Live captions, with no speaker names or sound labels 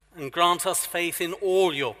and grant us faith in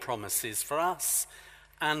all your promises for us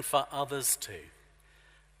and for others too.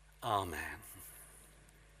 Amen.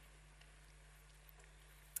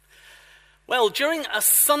 Well, during a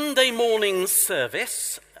Sunday morning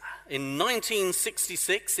service in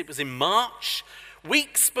 1966, it was in March,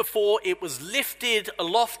 weeks before it was lifted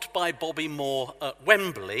aloft by Bobby Moore at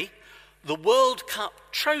Wembley, the World Cup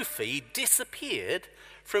trophy disappeared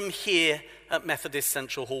from here at Methodist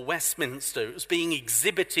Central Hall, Westminster. It was being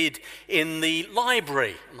exhibited in the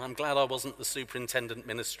library, and I'm glad I wasn't the superintendent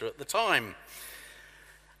minister at the time.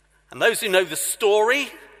 And those who know the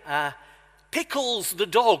story, Pickles the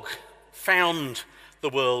dog found the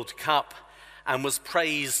World Cup and was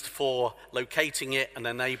praised for locating it and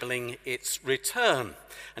enabling its return.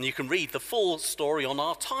 And you can read the full story on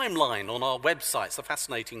our timeline, on our website. It's a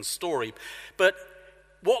fascinating story. But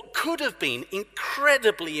what could have been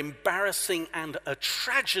incredibly embarrassing and a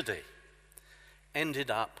tragedy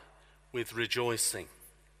ended up with rejoicing.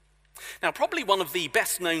 Now, probably one of the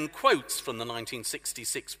best-known quotes from the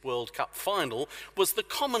 1966 World Cup final was the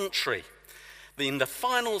commentary in the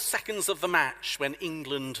final seconds of the match when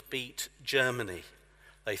England beat Germany.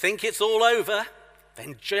 They think it's all over,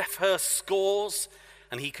 then Geoff Hurst scores,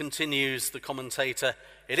 and he continues, the commentator,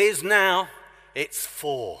 "It is now, it's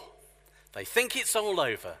 4. They think it's all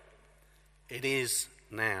over. It is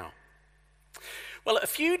now." Well, a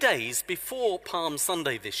few days before Palm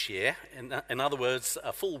Sunday this year, in other words,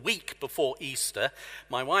 a full week before Easter,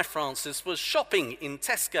 my wife Frances was shopping in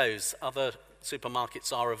Tesco's. Other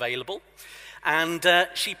supermarkets are available. And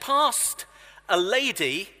she passed a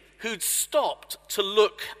lady who'd stopped to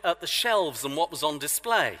look at the shelves and what was on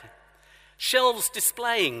display. Shelves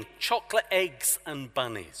displaying chocolate eggs and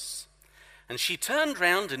bunnies. And she turned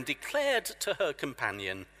round and declared to her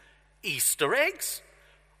companion, "Easter eggs?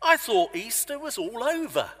 I thought Easter was all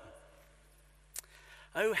over."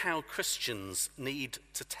 Oh, how Christians need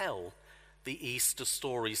to tell the Easter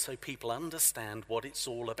story so people understand what it's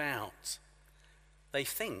all about. They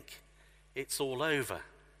think it's all over.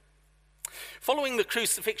 Following the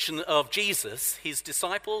crucifixion of Jesus, his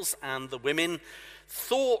disciples and the women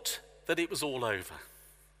thought that it was all over.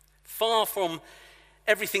 Far from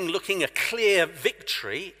everything looking a clear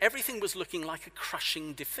victory, everything was looking like a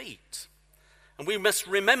crushing defeat. And we must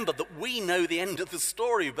remember that we know the end of the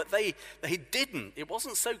story, but they didn't. It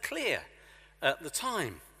wasn't so clear at the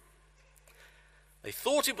time. They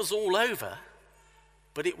thought it was all over,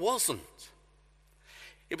 but it wasn't.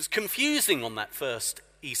 It was confusing on that first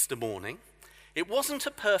Easter morning. It wasn't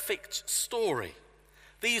a perfect story.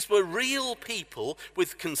 These were real people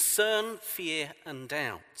with concern, fear, and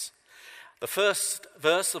doubt. The first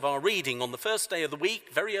verse of our reading, on the first day of the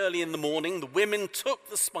week, very early in the morning, the women took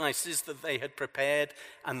the spices that they had prepared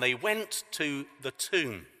and they went to the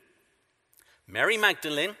tomb. Mary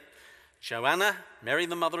Magdalene, Joanna, Mary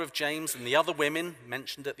the mother of James, and the other women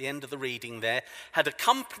mentioned at the end of the reading there had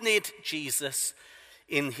accompanied Jesus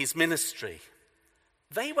in his ministry.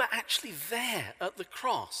 They were actually there at the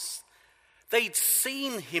cross. They'd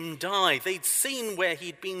seen him die. They'd seen where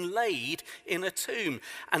he'd been laid in a tomb.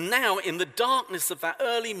 And now, in the darkness of that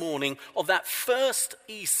early morning of that first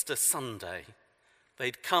Easter Sunday,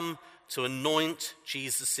 they'd come to anoint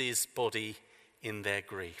Jesus' body in their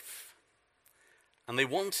grief. And they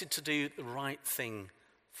wanted to do the right thing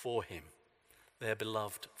for him, their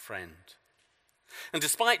beloved friend. And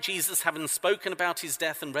despite Jesus having spoken about his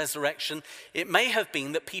death and resurrection, it may have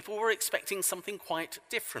been that people were expecting something quite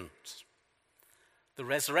different. The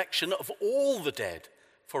resurrection of all the dead,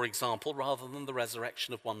 for example, rather than the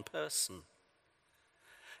resurrection of one person.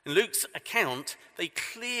 In Luke's account, they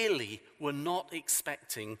clearly were not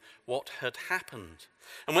expecting what had happened.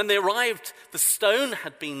 And when they arrived, the stone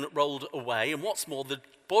had been rolled away, and what's more, the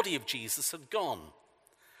body of Jesus had gone.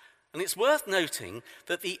 And it's worth noting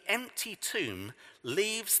that the empty tomb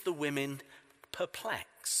leaves the women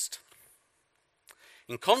perplexed.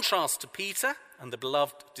 In contrast to Peter and the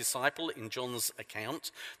beloved disciple in John's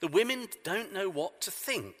account, the women don't know what to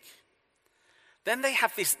think. Then they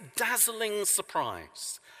have this dazzling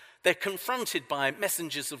surprise. They're confronted by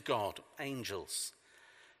messengers of God, angels.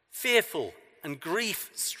 Fearful and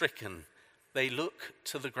grief-stricken, they look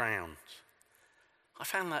to the ground. I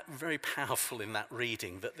found that very powerful in that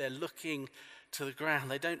reading, that they're looking to the ground.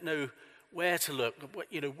 They don't know where to look.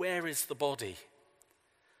 Where is the body?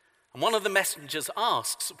 And one of the messengers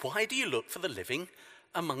asks, "Why do you look for the living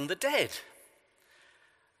among the dead?"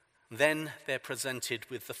 Then they're presented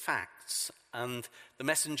with the facts, and the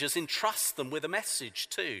messengers entrust them with a message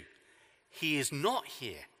too. He is not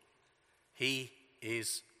here. He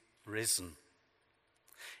is risen.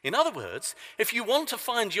 In other words, if you want to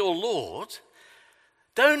find your Lord,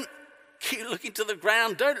 Don't keep looking to the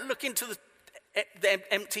ground. Don't look into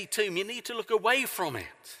the empty tomb. You need to look away from it.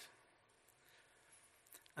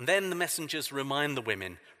 And then the messengers remind the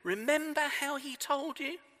women, remember how he told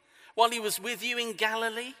you while he was with you in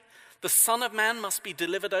Galilee? The Son of Man must be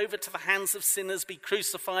delivered over to the hands of sinners, be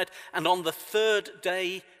crucified, and on the third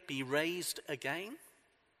day be raised again.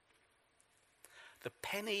 The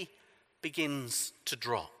penny begins to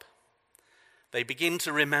drop. They begin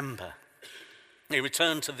to remember. They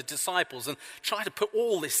return to the disciples and try to put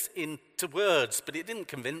all this into words, but it didn't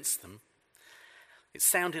convince them. It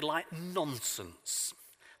sounded like nonsense.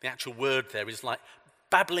 The actual word there is like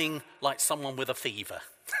babbling like someone with a fever.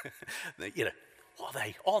 You know, what are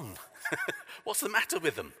they on? What's the matter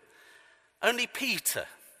with them? Only Peter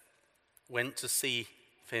went to see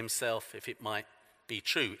for himself if it might be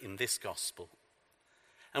true in this gospel.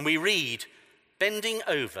 And we read, bending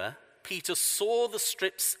over, Peter saw the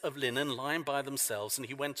strips of linen lying by themselves, and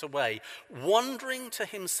he went away, wondering to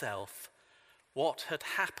himself what had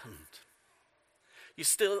happened. It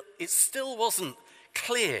still wasn't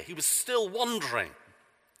clear. He was still wondering.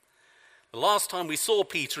 The last time we saw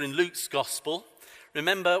Peter in Luke's gospel,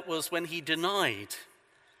 remember, was when he denied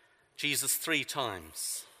Jesus 3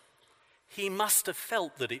 times. He must have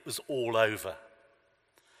felt that it was all over,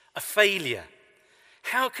 a failure.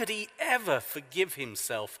 How could he ever forgive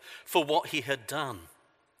himself for what he had done?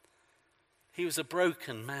 He was a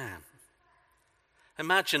broken man.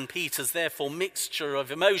 Imagine Peter's therefore mixture of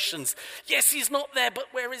emotions. Yes, he's not there, but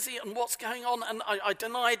where is he and what's going on? And I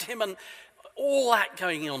denied him, and all that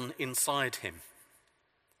going on inside him.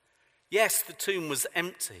 Yes, the tomb was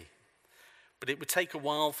empty, but it would take a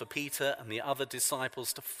while for Peter and the other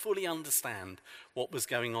disciples to fully understand what was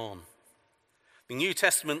going on. The New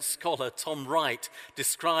Testament scholar Tom Wright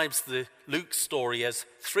describes the Luke story as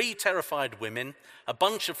 3 terrified women, a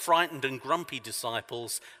bunch of frightened and grumpy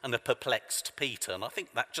disciples, and a perplexed Peter. And I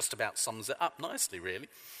think that just about sums it up nicely, really.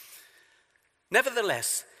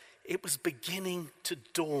 Nevertheless, it was beginning to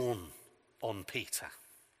dawn on Peter.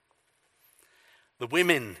 The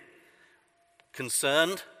women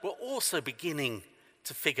concerned were also beginning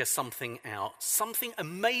to figure something out. Something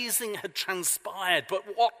amazing had transpired, but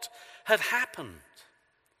what had happened?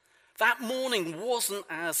 That morning wasn't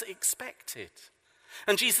as expected.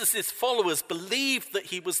 And Jesus' followers believed that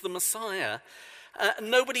he was the Messiah.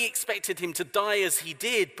 Nobody expected him to die as he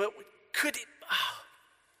did, but could it?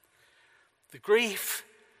 The grief,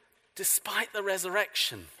 despite the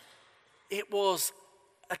resurrection, it was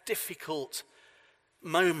a difficult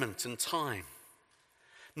moment and time.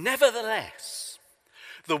 Nevertheless,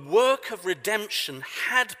 the work of redemption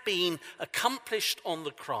had been accomplished on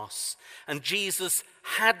the cross, and Jesus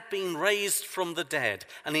had been raised from the dead.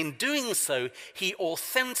 And in doing so, he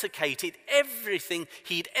authenticated everything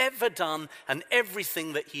he'd ever done and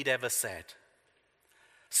everything that he'd ever said.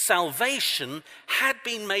 Salvation had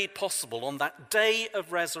been made possible on that day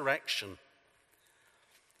of resurrection.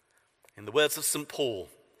 In the words of St. Paul,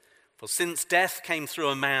 for since death came through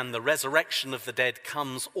a man, the resurrection of the dead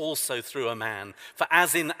comes also through a man. For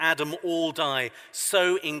as in Adam all die,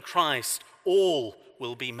 so in Christ all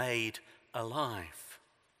will be made alive.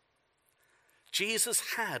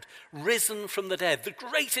 Jesus had risen from the dead, the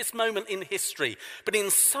greatest moment in history, but in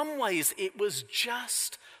some ways it was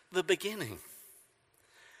just the beginning.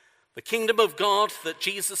 The kingdom of God that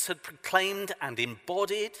Jesus had proclaimed and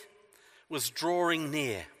embodied was drawing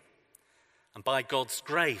near. And by God's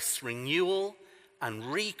grace, renewal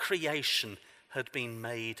and recreation had been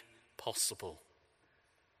made possible.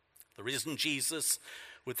 The risen Jesus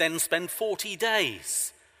would then spend 40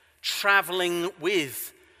 days traveling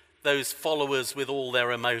with those followers with all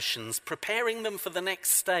their emotions, preparing them for the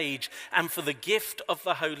next stage and for the gift of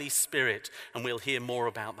the Holy Spirit. And we'll hear more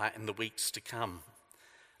about that in the weeks to come.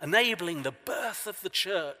 Enabling the birth of the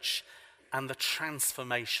church and the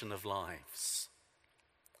transformation of lives.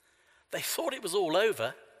 They thought it was all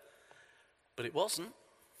over, but it wasn't.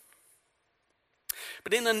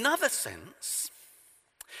 But in another sense,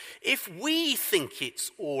 if we think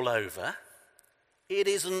it's all over, it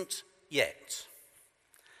isn't yet.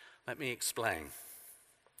 Let me explain.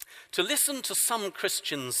 To listen to some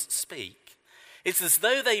Christians speak, it's as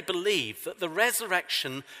though they believe that the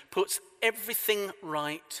resurrection puts everything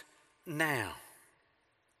right now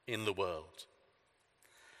in the world.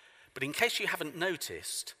 But in case you haven't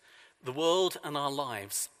noticed, the world and our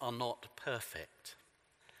lives are not perfect.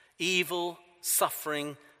 Evil,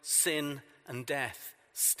 suffering, sin, and death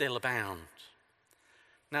still abound.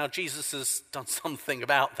 Now, Jesus has done something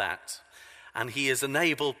about that, and he has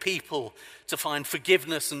enabled people to find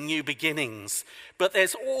forgiveness and new beginnings. But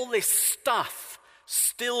there's all this stuff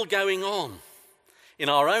still going on in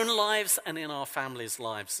our own lives and in our families'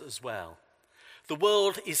 lives as well. The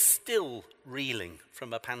world is still reeling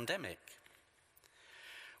from a pandemic.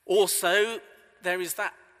 Also, there is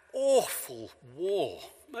that awful war,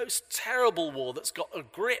 most terrible war that's got a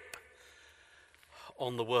grip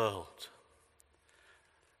on the world.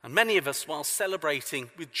 And many of us, while celebrating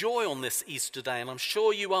with joy on this Easter day, and I'm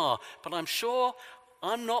sure you are, but I'm sure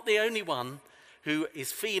I'm not the only one who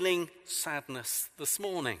is feeling sadness this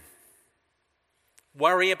morning.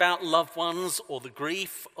 Worry about loved ones or the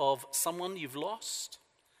grief of someone you've lost.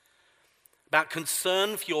 About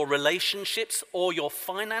concern for your relationships or your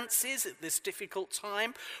finances at this difficult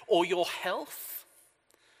time, or your health.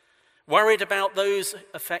 Worried about those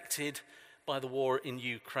affected by the war in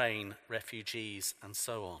Ukraine, refugees, and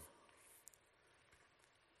so on.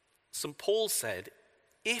 St. Paul said,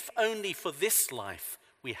 if only for this life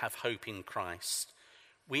we have hope in Christ,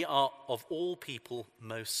 we are of all people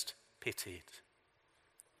most pitied.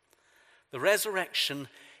 The resurrection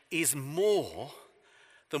is more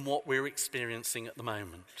than what we're experiencing at the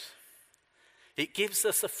moment. It gives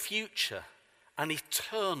us a future, an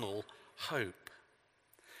eternal hope.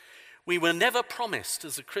 We were never promised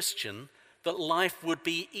as a Christian that life would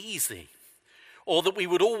be easy, or that we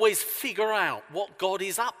would always figure out what God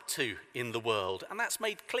is up to in the world. And that's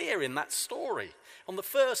made clear in that story on the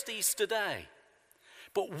first Easter day.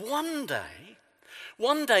 But one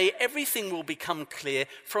day everything will become clear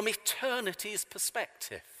from eternity's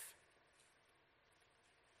perspective.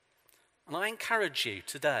 And I encourage you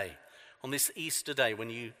today, on this Easter day, when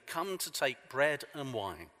you come to take bread and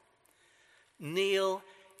wine, kneel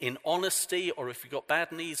in honesty, or if you've got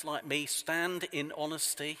bad knees like me, stand in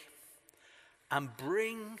honesty and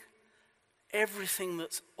bring everything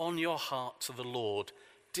that's on your heart to the Lord.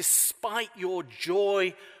 Despite your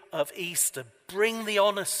joy of Easter, bring the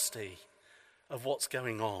honesty of what's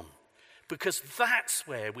going on, because that's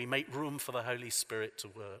where we make room for the Holy Spirit to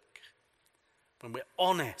work. When we're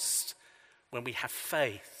honest, when we have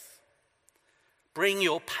faith. Bring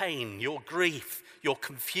your pain, your grief, your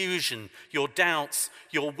confusion, your doubts,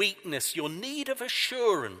 your weakness, your need of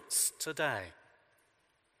assurance today.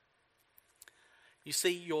 You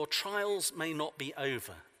see, your trials may not be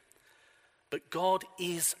over, but God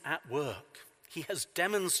is at work. He has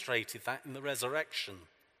demonstrated that in the resurrection.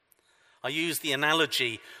 I use the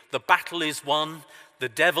analogy, the battle is won, the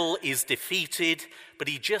devil is defeated, but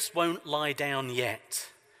he just won't lie down yet.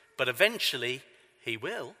 But eventually, he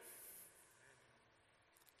will.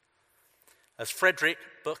 As Frederick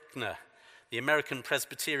Buechner, the American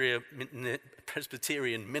Presbyterian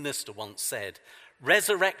minister, once said,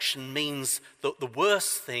 resurrection means that the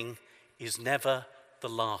worst thing is never the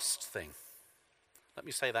last thing. Let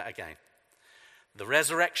me say that again. The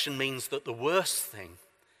resurrection means that the worst thing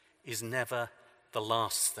is never the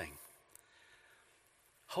last thing.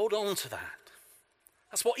 Hold on to that.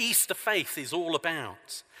 That's what Easter faith is all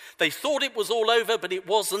about. They thought it was all over, but it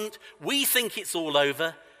wasn't. We think it's all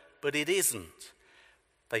over, but it isn't.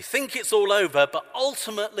 They think it's all over, but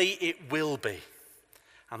ultimately it will be.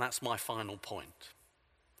 And that's my final point.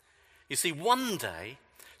 You see, one day,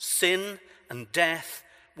 sin and death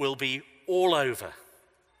will be all over.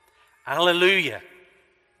 Hallelujah.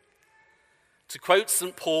 To quote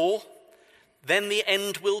St. Paul, then the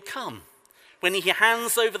end will come, when he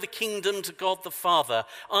hands over the kingdom to God the Father,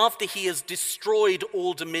 after he has destroyed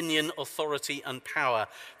all dominion, authority, and power.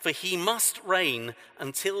 For he must reign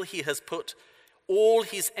until he has put all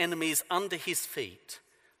his enemies under his feet.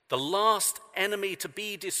 The last enemy to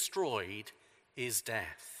be destroyed is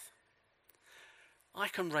death. I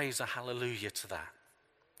can raise a hallelujah to that.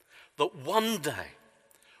 That one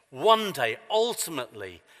day,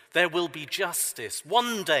 ultimately, there will be justice.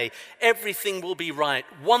 One day, everything will be right.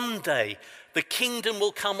 One day, the kingdom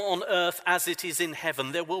will come on earth as it is in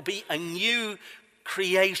heaven. There will be a new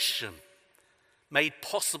creation made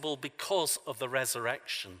possible because of the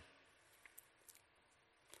resurrection.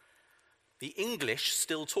 The English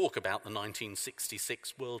still talk about the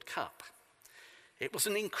 1966 World Cup. It was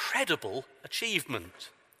an incredible achievement.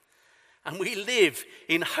 And we live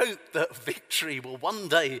in hope that victory will one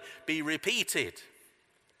day be repeated.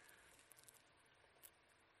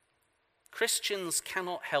 Christians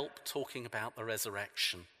cannot help talking about the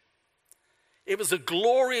resurrection. It was a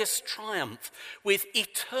glorious triumph with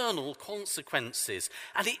eternal consequences,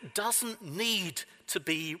 and it doesn't need to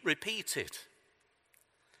be repeated.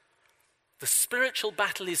 The spiritual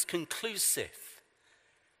battle is conclusive.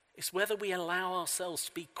 It's whether we allow ourselves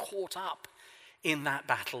to be caught up in that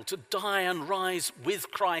battle, to die and rise with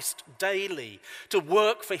Christ daily, to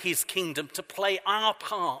work for his kingdom, to play our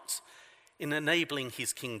part in enabling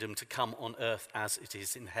his kingdom to come on earth as it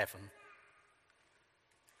is in heaven.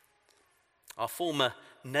 Our former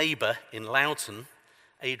neighbour in Loughton,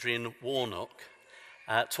 Adrian Warnock,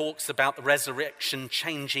 talks about the resurrection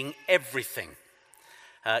changing everything.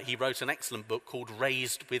 He wrote an excellent book called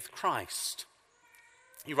Raised with Christ.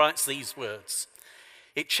 He writes these words: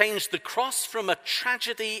 "It changed the cross from a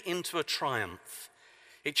tragedy into a triumph.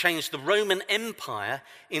 It changed the Roman Empire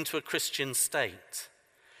into a Christian state.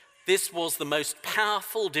 This was the most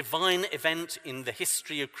powerful divine event in the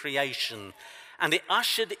history of creation, and it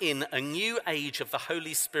ushered in a new age of the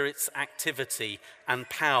Holy Spirit's activity and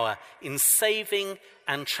power in saving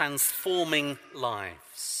and transforming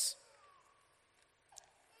lives."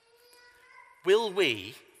 Will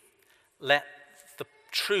we let the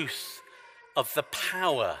truth of the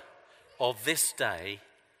power of this day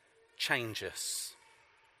change us?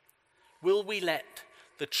 Will we let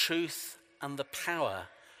the truth and the power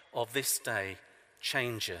of this day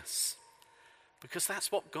change us? Because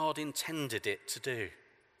that's what God intended it to do.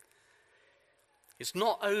 It's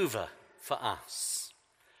not over for us.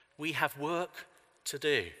 We have work to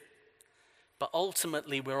do. But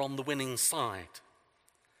ultimately, we're on the winning side.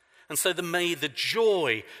 And so may the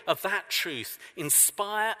joy of that truth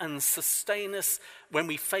inspire and sustain us when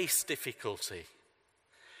we face difficulty.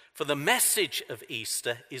 For the message of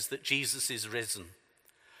Easter is that Jesus is risen.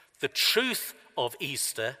 The truth of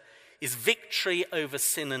Easter is victory over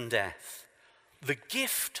sin and death. The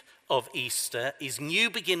gift of Easter is new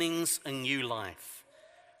beginnings and new life.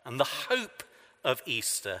 And the hope of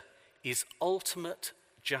Easter is ultimate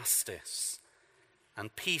justice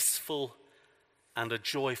and peaceful and a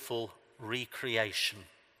joyful recreation.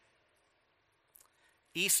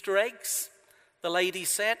 Easter eggs, the lady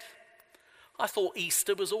said. I thought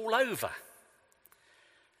Easter was all over.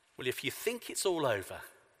 Well, if you think it's all over,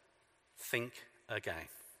 think again.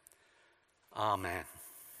 Amen.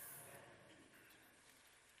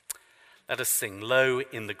 Let us sing, "Low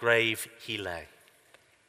in the grave he lay."